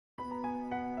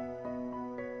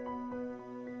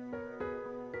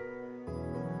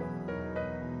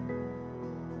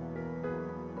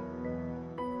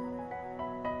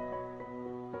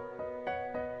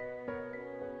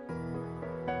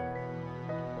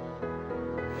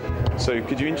So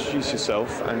could you introduce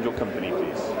yourself and your company,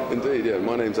 please? Indeed, yeah.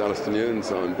 My name's Alistair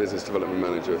Newlands. I'm Business Development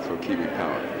Manager for Kiwi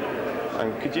Power.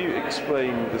 And could you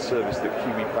explain the service that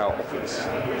Kiwi Power offers?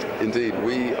 Indeed,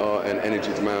 we are an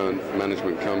energy demand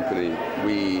management company.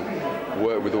 We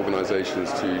work with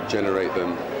organisations to generate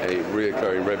them a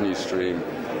reoccurring revenue stream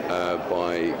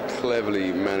by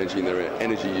cleverly managing their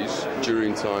energy use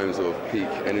during times of peak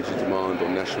energy demand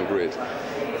on national grid.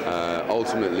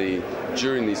 Ultimately,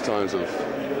 during these times of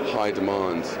high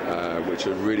demand, which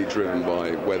are really driven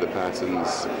by weather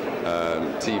patterns,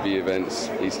 TV events,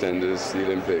 EastEnders, the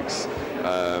Olympics,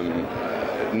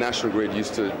 National Grid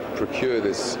used to procure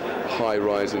this high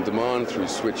rise in demand through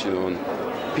switching on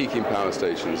peaking power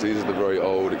stations. These are the very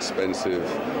old, expensive,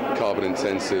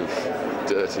 carbon-intensive,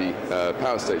 dirty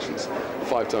power stations,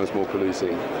 5 times more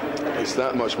polluting. It's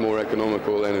that much more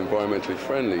economical and environmentally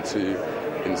friendly to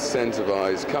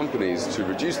incentivize companies to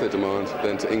reduce their demand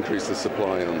than to increase the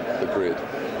supply on the grid.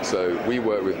 So we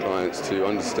work with clients to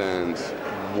understand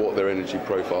what their energy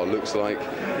profile looks like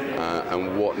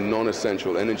and what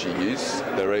non-essential energy use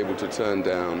they're able to turn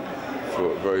down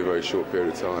for a very, very short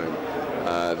period of time.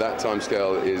 That time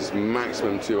scale is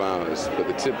maximum 2 hours, but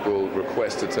the typical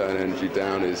request to turn energy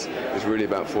down is really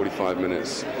about 45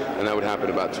 minutes, and that would happen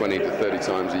about 20 to 30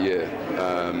 times a year.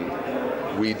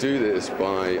 We do this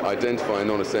by identifying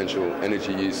non-essential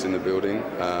energy use in the building.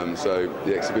 So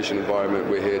the exhibition environment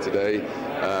we're here today,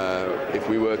 if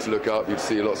we were to look up, you'd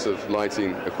see lots of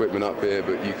lighting equipment up here,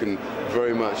 but you can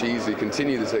very much easily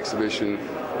continue this exhibition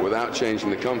without changing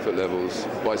the comfort levels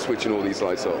by switching all these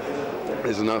lights off.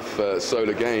 There's enough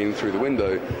solar gain through the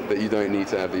window that you don't need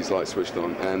to have these lights switched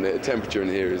on, and the temperature in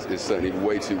here is certainly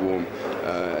way too warm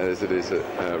as it is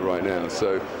right now.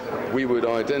 So we would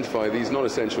identify these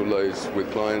non-essential loads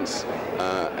with clients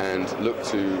and look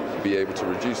to be able to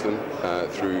reduce them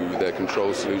through their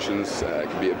control solutions. It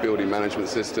could be a building management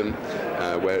system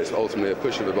where it's ultimately a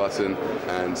push of a button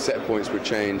and set points would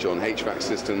change on HVAC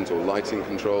systems or lighting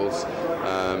controls,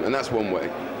 and that's one way.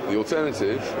 The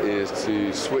alternative is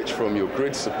to switch from your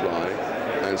grid supply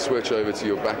and switch over to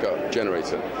your backup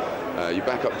generator. Your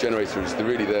backup generator is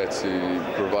really there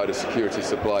to provide a security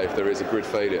supply if there is a grid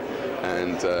failure.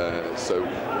 And so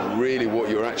really what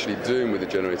you're actually doing with the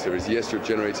generator is, yes, you're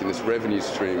generating this revenue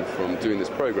stream from doing this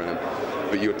program,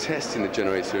 but you're testing the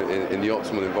generator in the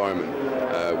optimal environment.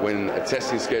 When a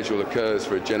testing schedule occurs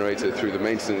for a generator through the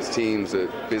maintenance teams at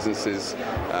businesses,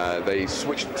 they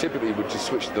typically would just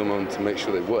switch them on to make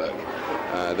sure they work.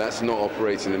 That's not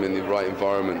operating them in the right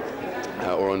environment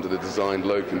or under the designed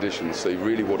load conditions. So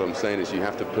really what I'm saying is you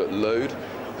have to put load,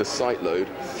 the site load,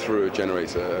 through a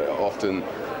generator. Often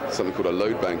something called a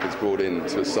load bank is brought in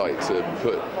to a site to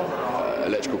put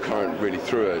electrical current really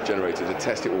through a generator to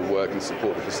test it will work and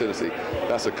support the facility.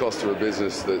 That's a cost to a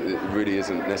business that it really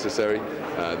isn't necessary.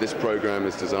 This program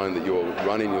is designed that you're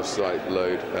running your site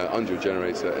load under your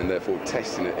generator and therefore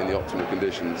testing it in the optimal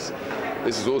conditions.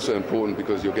 This is also important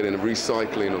because you're getting a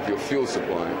recycling of your fuel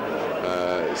supply.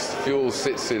 Fuel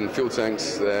sits in fuel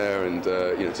tanks there and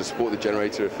to support the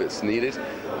generator if it's needed.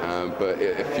 But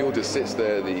if fuel just sits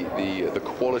there, the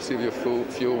quality of your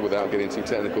fuel, without getting too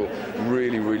technical,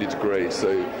 really degrades.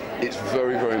 So it's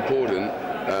very, very important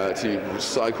to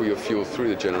recycle your fuel through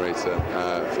the generator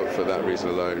for that reason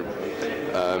alone.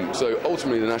 So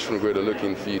ultimately the National Grid are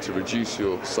looking for you to reduce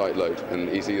your site load, and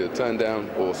it's either turn down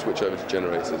or switch over to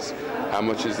generators. How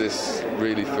much is this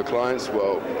really for clients?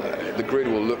 Well, the grid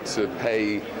will look to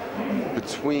pay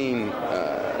between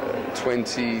 £20,000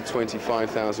 to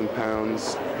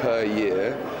 £25,000 per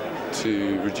year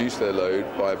to reduce their load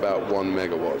by about 1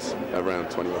 megawatt, around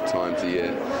 20 odd times a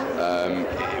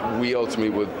year. We ultimately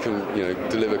would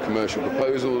deliver commercial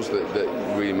proposals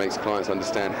that really makes clients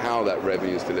understand how that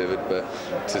revenue is delivered, but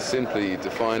to simply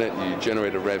define it, you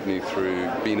generate a revenue through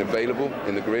being available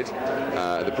in the grid.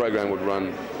 The program would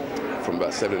run from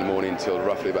about 7 in the morning till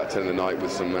roughly about 10 in the night,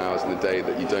 with some hours in the day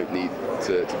that you don't need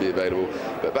to be available.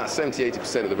 But about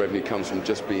 70–80% of the revenue comes from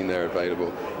just being there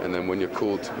available, and then when you're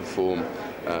called to perform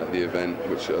the event,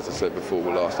 which as I said before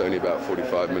will last only about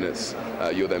 45 minutes,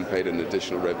 you're then paid an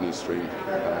additional revenue stream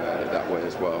that way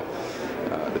as well.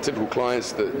 The typical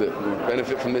clients that would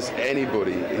benefit from this,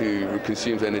 anybody who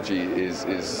consumes energy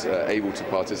is able to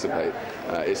participate.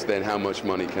 It's then how much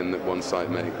money can one site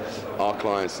make. Our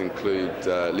clients include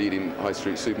leading high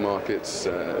street supermarkets,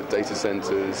 data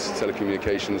centers,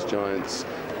 telecommunications giants,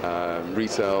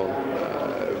 retail,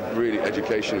 really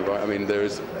education. I mean,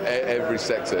 every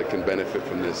sector can benefit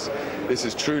from this. This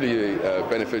is truly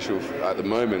beneficial at the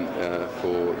moment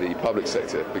for the public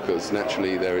sector, because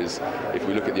naturally there is, if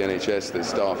we look at the NHS, there's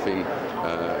staffing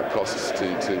costs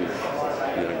to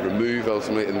remove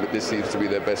ultimately, and this seems to be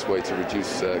their best way to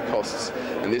reduce costs.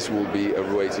 And this will be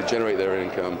a way to generate their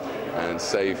income and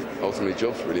save ultimately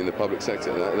jobs really in the public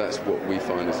sector. That's what we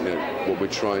find is what we're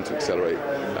trying to accelerate.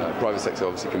 Private sector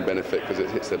obviously can benefit because it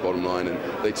hits their bottom line, and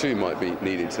they too might be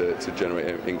needing to generate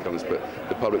incomes, but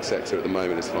the public sector at the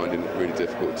moment is finding it really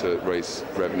difficult to raise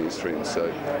revenue streams. So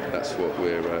that's what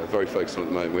we're very focused on at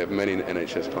the moment. We have many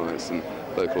NHS clients and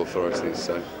local authorities.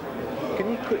 So. Can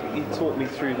you quickly talk me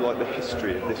through like the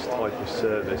history of this type of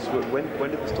service? When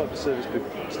did this type of service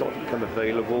start to become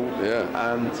available?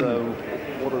 Yeah. And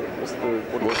what's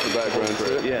the background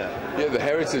to it? Yeah, the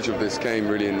heritage of this came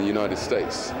really in the United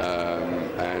States,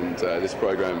 and this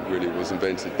program really was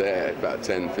invented there about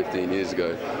 10, 15 years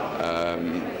ago.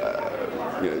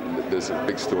 There's a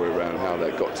big story around how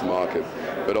that got to market,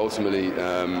 but ultimately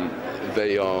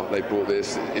they brought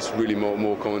this. It's really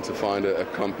more common to find a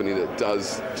company that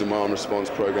does demand response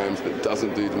programs that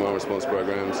doesn't do demand response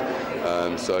programs.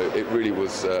 So it really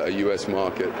was a US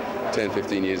market 10,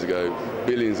 15 years ago.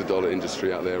 Billions of dollar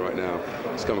industry out there right now.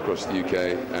 It's come across the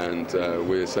UK, and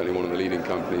we're certainly one of the leading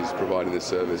companies providing this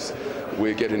service.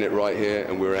 We're getting it right here,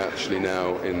 and we're actually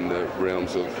now in the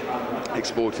realms of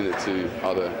exporting it to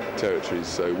other territories.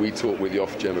 So we talk with the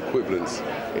Ofgem equivalents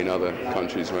in other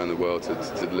countries around the world to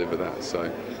deliver that.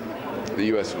 So the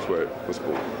US was where it was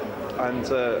born. And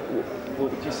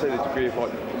what would you say the degree of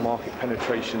market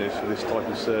penetration is for this type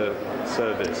of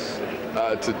service?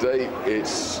 To date,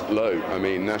 it's low. I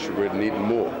mean, National Grid need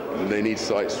more. They need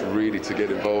sites really to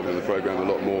get involved in the program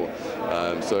a lot more.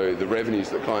 So the revenues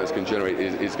that clients can generate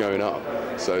is going up.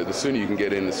 So the sooner you can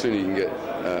get in, the sooner you can get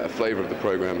a flavour of the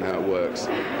program and how it works,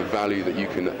 the value that you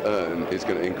can earn is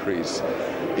going to increase.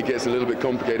 It gets a little bit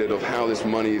complicated of how this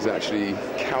money is actually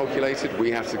calculated.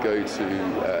 We have to go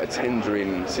to a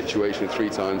tendering situation 3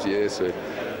 times a year. So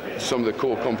some of the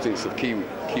core competence of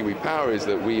Kiwi Power is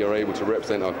that we are able to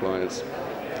represent our clients,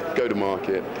 go to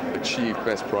market, achieve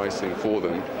best pricing for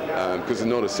them, because it's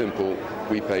not as simple,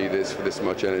 we pay this for this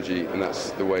much energy, and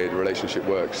that's the way the relationship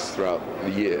works throughout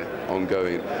the year,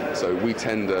 ongoing. So we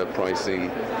tender pricing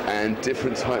and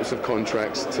different types of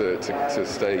contracts to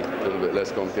stay a little bit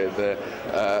less complicated there,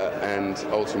 and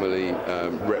ultimately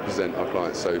represent our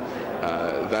clients. So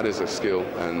that is a skill,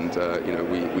 and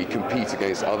we compete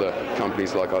against other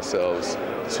companies like ourselves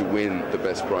to win the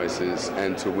best prices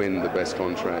and to win the best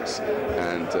contracts,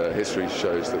 and history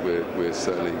shows that we're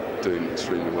certainly doing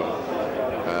extremely well.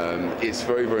 It's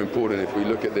very, very important if we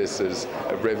look at this as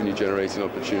a revenue generating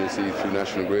opportunity through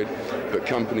National Grid, but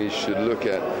companies should look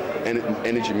at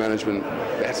energy management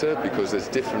better, because there's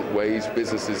different ways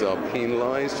businesses are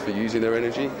penalized for using their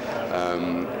energy.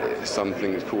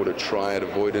 Something is called a Triad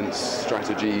avoidance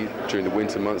strategy during the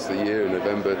winter months of the year,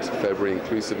 November to February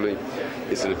inclusively.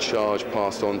 It's a charge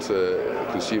passed on to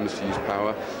consumers to use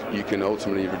power. You can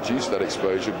ultimately reduce that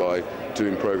exposure by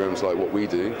doing programs like what we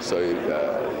do. So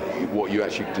what you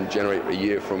actually can generate a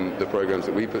year from the programs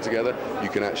that we put together, you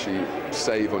can actually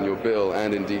save on your bill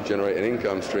and indeed generate an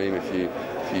income stream if you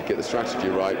get the strategy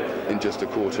right in just a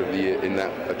quarter of the year in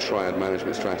a Triad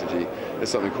management strategy. There's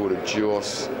something called a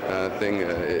JOS thing.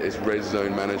 It's red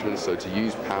zone management, so to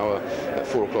use power at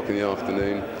 4 o'clock in the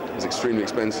afternoon is extremely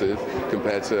expensive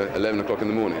compared to 11 o'clock in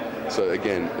the morning. So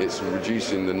again, it's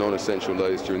reducing the non-essential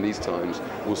loads during these times.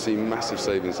 We'll see massive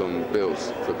savings on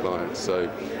bills for clients.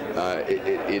 So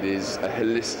it is a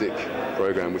holistic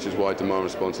program, which is why demand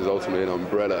response is ultimately an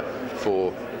umbrella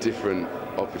for different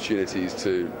opportunities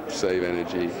to save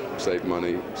energy, save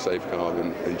money, save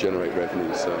carbon, and generate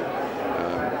revenue. So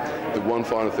the one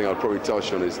final thing I'll probably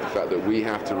touch on is the fact that we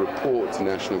have to report to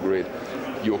National Grid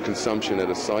your consumption at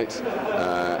a site,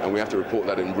 and we have to report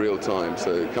that in real time.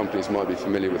 So companies might be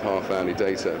familiar with half-hourly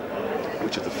data,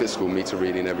 which is the fiscal meter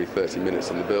reading every 30 minutes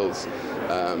on the bills.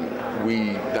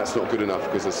 That's not good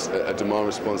enough, because a demand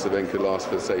response event could last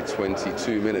for, say,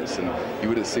 22 minutes, and you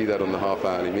wouldn't see that on the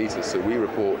half-hourly meter. So we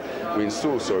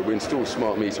install smart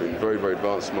metering, very, very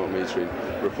advanced smart metering,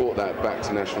 report that back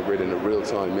to National Grid in a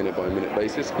real-time, minute-by-minute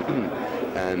basis,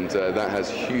 and that has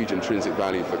huge intrinsic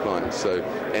value for clients. So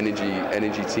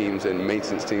energy teams and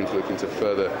maintenance teams looking to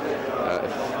further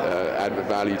add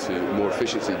value to more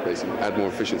efficiency, basically add more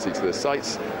efficiency to their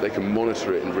sites, they can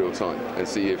monitor it in real time and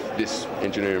see if this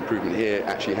engineering improvement here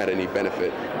actually had any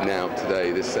benefit now,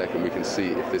 today, this second. We can see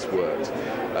if this worked.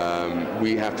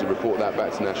 We have to report that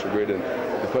back to National Grid, and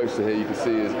the poster here you can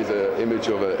see is an image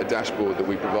of a dashboard that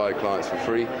we provide clients for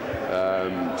free.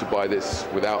 To buy this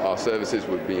without our services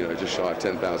would be just shy of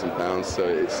 £10,000. So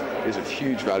it's of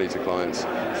huge value to clients.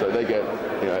 So they get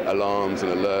alarms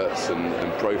and alerts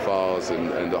and profiles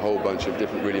and a whole bunch of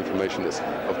different information that's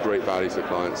of great value to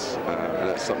clients. and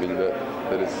that's something that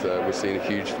we're seeing a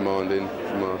huge demand in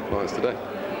from our clients today.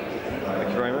 Thank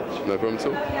you very much. No problem at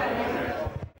all.